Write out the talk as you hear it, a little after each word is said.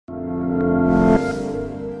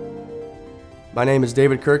My name is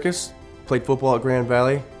David Kircus. Played football at Grand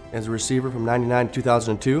Valley as a receiver from '99 to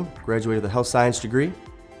 2002. Graduated with a health science degree.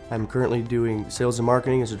 I'm currently doing sales and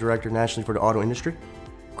marketing as a director nationally for the auto industry.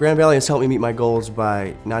 Grand Valley has helped me meet my goals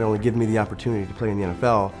by not only giving me the opportunity to play in the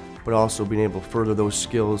NFL, but also being able to further those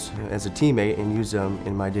skills as a teammate and use them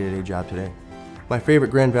in my day-to-day job today. My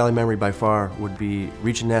favorite Grand Valley memory by far would be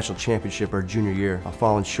reaching national championship our junior year,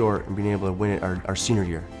 falling short and being able to win it our senior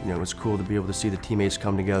year. It was cool to be able to see the teammates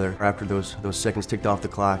come together after those seconds ticked off the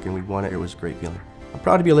clock and we won it. It was a great feeling. I'm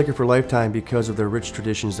proud to be a Laker for a lifetime because of the rich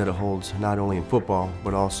traditions that it holds, not only in football,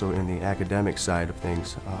 but also in the academic side of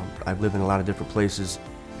things. I've lived in a lot of different places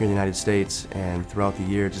here in the United States, and throughout the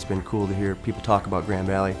year it's just been cool to hear people talk about Grand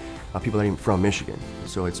Valley, people that are even from Michigan.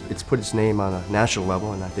 So it's put its name on a national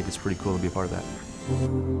level, and I think it's pretty cool to be a part of that.